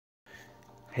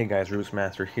Hey guys,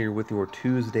 Roostmaster here with your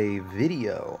Tuesday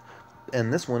video,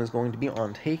 and this one is going to be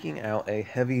on taking out a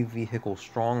heavy vehicle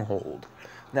stronghold.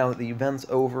 Now that the event's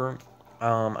over,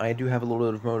 I do have a little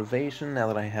bit of motivation, now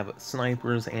that I have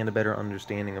snipers and a better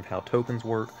understanding of how tokens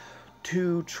work,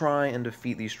 to try and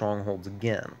defeat these strongholds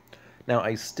again. Now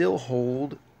I still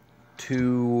hold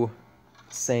to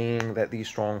saying that these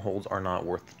strongholds are not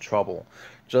worth the trouble.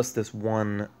 Just this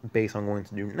one base I'm going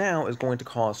to do now is going to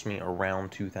cost me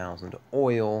around 2,000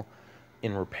 oil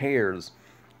in repairs.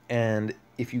 And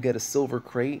if you get a silver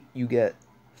crate, you get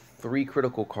 3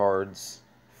 critical cards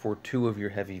for 2 of your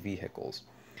heavy vehicles.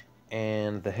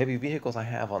 And the heavy vehicles I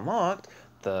have unlocked,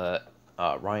 the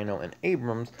Rhino and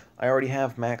Abrams, I already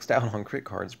have maxed out on crit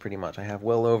cards pretty much. I have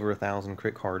well over 1,000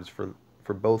 crit cards for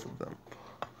both of them.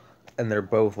 And they're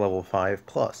both level 5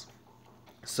 plus.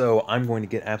 So I'm going to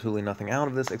get absolutely nothing out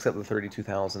of this except the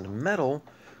 32,000 metal,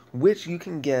 which you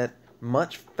can get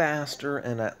much faster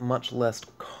and at much less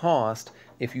cost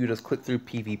if you just click through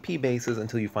PvP bases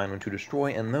until you find one to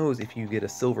destroy, and those, if you get a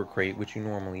silver crate, which you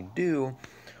normally do,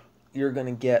 you're going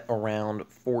to get around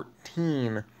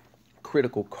 14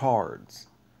 critical cards,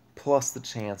 plus the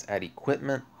chance at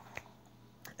equipment,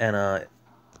 and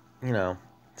you know,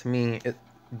 to me,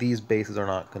 these bases are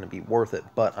not going to be worth it,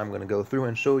 but I'm going to go through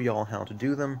and show y'all how to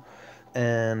do them,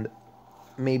 and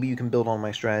maybe you can build on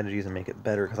my strategies and make it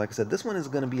better, because like I said, this one is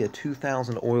going to be a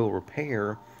 2,000 oil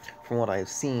repair from what I've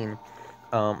seen.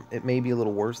 It may be a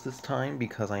little worse this time,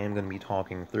 because I am going to be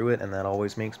talking through it, and that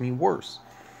always makes me worse.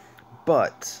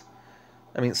 But,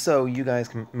 I mean, so you guys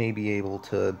may be able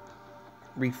to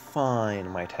refine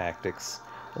my tactics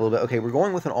a little bit. Okay, we're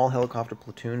going with an all-helicopter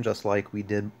platoon, just like we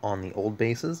did on the old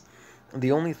bases.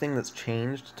 The only thing that's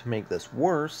changed to make this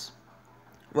worse,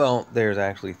 well, there's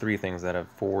actually 4 things that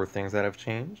have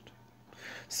changed.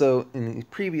 So, in the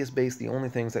previous base, the only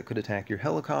things that could attack your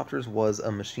helicopters was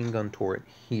a machine gun turret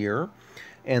here,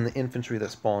 and the infantry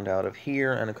that spawned out of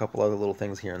here, and a couple other little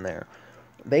things here and there.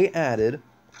 They added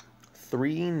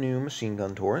 3 new machine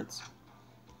gun turrets,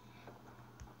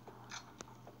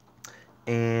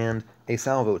 and a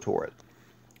salvo turret.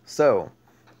 So,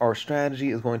 our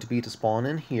strategy is going to be to spawn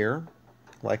in here,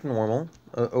 like normal,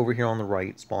 over here on the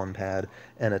right, spawn pad,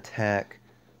 and attack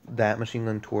that machine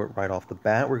gun turret right off the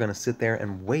bat. We're going to sit there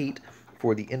and wait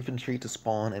for the infantry to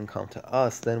spawn and come to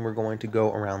us. Then we're going to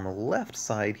go around the left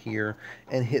side here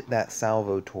and hit that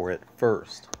salvo turret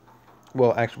first.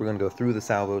 Well, actually, we're going to go through the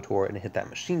salvo turret and hit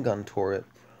that machine gun turret,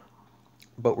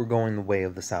 but we're going the way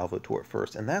of the salvo turret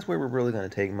first, and that's where we're really going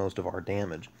to take most of our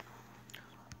damage.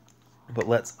 But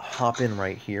let's hop in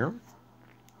right here.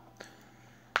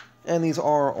 And these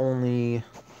are only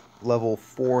level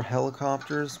 4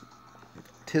 helicopters.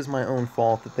 'Tis my own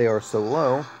fault that they are so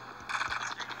low.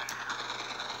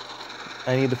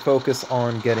 I need to focus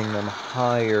on getting them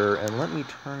higher, and let me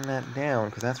turn that down,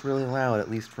 because that's really loud, at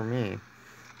least for me.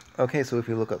 Okay, so if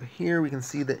we look up here, we can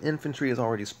see the infantry is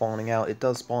already spawning out. It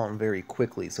does spawn very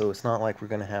quickly, so it's not like we're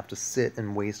going to have to sit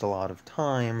and waste a lot of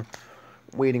time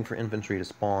waiting for infantry to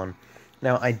spawn.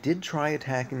 Now, I did try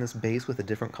attacking this base with a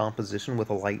different composition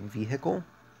with a light vehicle,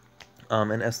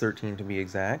 an S-13 to be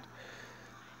exact.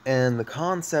 And the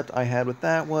concept I had with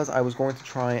that was I was going to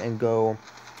try and go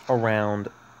around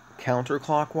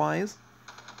counterclockwise,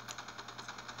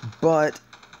 but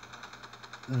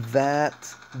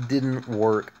that didn't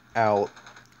work out.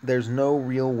 There's no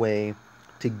real way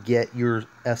to get your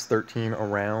S-13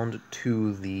 around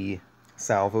to the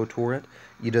salvo turret.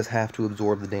 You just have to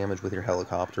absorb the damage with your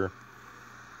helicopter.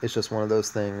 It's just one of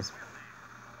those things.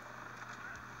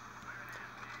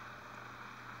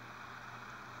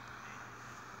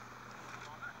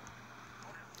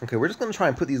 Okay, we're just going to try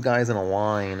and put these guys in a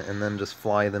line and then just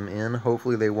fly them in.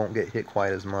 Hopefully they won't get hit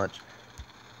quite as much.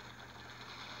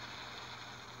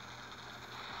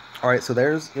 Alright, so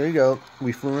there you go.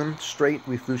 We flew straight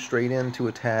in to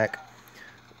attack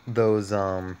those,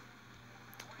 to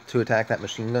attack that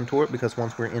machine gun turret, because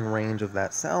once we're in range of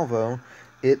that salvo,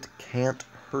 it can't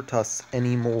hurt us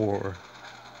anymore.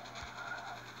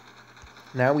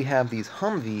 Now we have these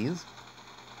Humvees,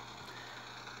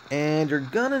 and you're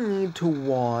gonna need to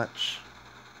watch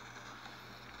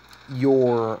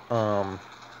your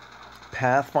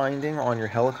pathfinding on your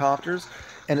helicopters,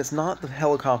 and it's not the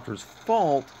helicopter's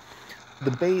fault.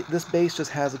 This base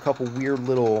just has a couple weird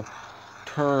little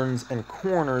turns and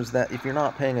corners that, if you're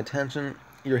not paying attention,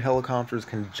 your helicopters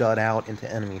can jut out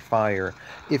into enemy fire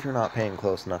if you're not paying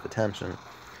close enough attention.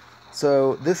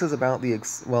 So this is about the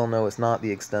well, no, it's not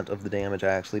the extent of the damage,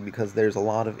 actually, because there's a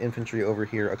lot of infantry over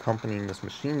here accompanying this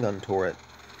machine gun turret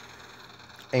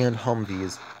and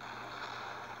Humvees.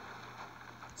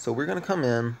 So we're going to come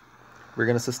in, We're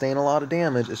going to sustain a lot of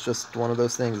damage. It's just one of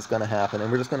those things that's going to happen.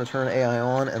 And we're just going to turn AI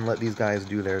on and let these guys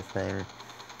do their thing.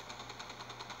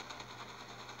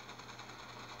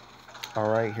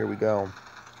 Alright, here we go.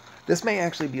 This may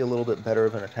actually be a little bit better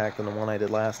of an attack than the one I did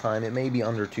last time. It may be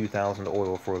under 2,000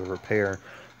 oil for the repair.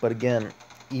 But again,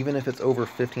 even if it's over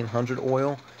 1,500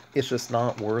 oil, it's just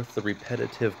not worth the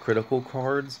repetitive critical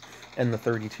cards and the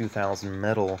 32,000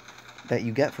 metal that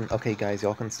you get from... Okay, guys,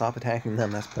 y'all can stop attacking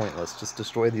them. That's pointless. Just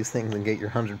destroy these things and get your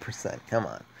 100%. Come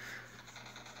on.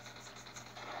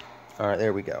 Alright,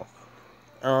 there we go.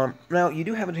 Now, you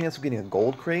do have a chance of getting a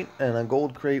gold crate, and a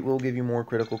gold crate will give you more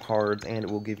critical cards, and it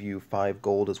will give you 5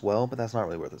 gold as well, but that's not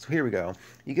really worth it. So here we go.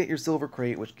 You get your silver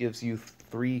crate, which gives you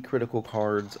 3 critical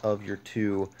cards of your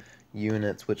 2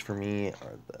 units, which for me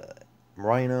are the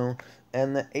Rhino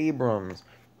and the Abrams,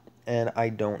 and I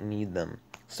don't need them.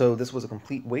 So this was a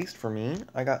complete waste for me.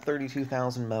 I got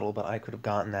 32,000 metal, but I could have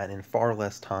gotten that in far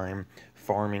less time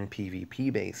farming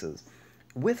PvP bases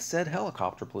with said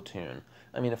helicopter platoon.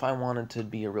 I mean, if I wanted to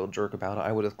be a real jerk about it,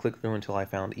 I would have clicked through until I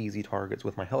found easy targets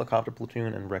with my helicopter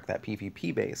platoon and wrecked that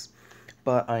PvP base.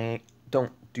 But I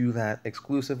don't do that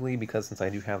exclusively because since I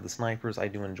do have the snipers, I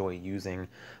do enjoy using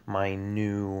my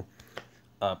new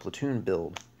platoon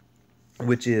build,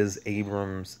 which is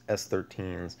Abrams,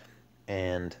 S13s,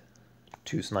 and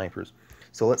 2 snipers.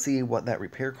 So let's see what that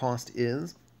repair cost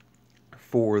is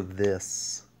for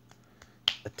this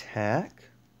attack.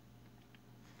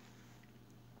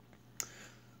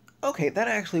 Okay, that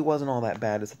actually wasn't all that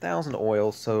bad. It's 1,000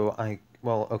 oil, so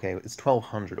well, okay, it's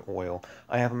 1,200 oil.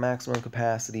 I have a maximum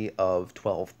capacity of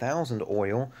 12,000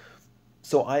 oil,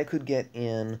 so I could get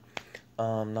in,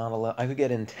 I could get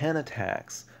in 10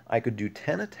 attacks. I could do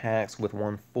 10 attacks with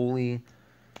one fully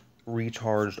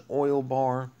recharged oil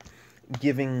bar,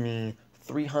 giving me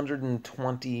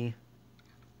 320...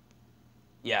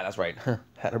 Yeah, that's right.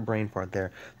 Had a brain fart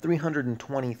there.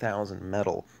 320,000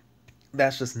 metal.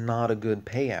 That's just not a good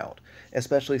payout,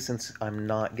 especially since I'm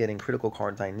not getting critical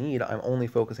cards I need. I'm only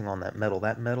focusing on that metal.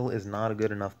 That metal is not a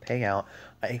good enough payout.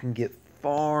 I can get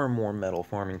far more metal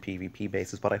farming PvP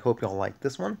bases, but I hope y'all like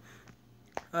this one.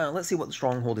 Let's see what the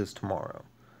stronghold is tomorrow.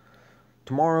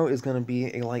 Tomorrow is going to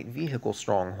be a light vehicle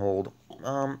stronghold.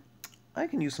 I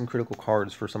can use some critical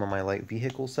cards for some of my light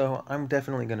vehicles, so I'm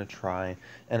definitely going to try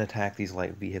and attack these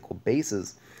light vehicle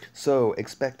bases. So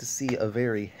expect to see a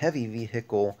very heavy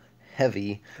vehicle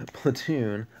heavy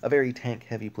platoon, a very tank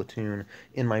heavy platoon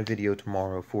in my video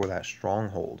tomorrow for that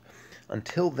stronghold.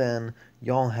 Until then,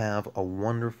 y'all have a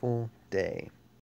wonderful day.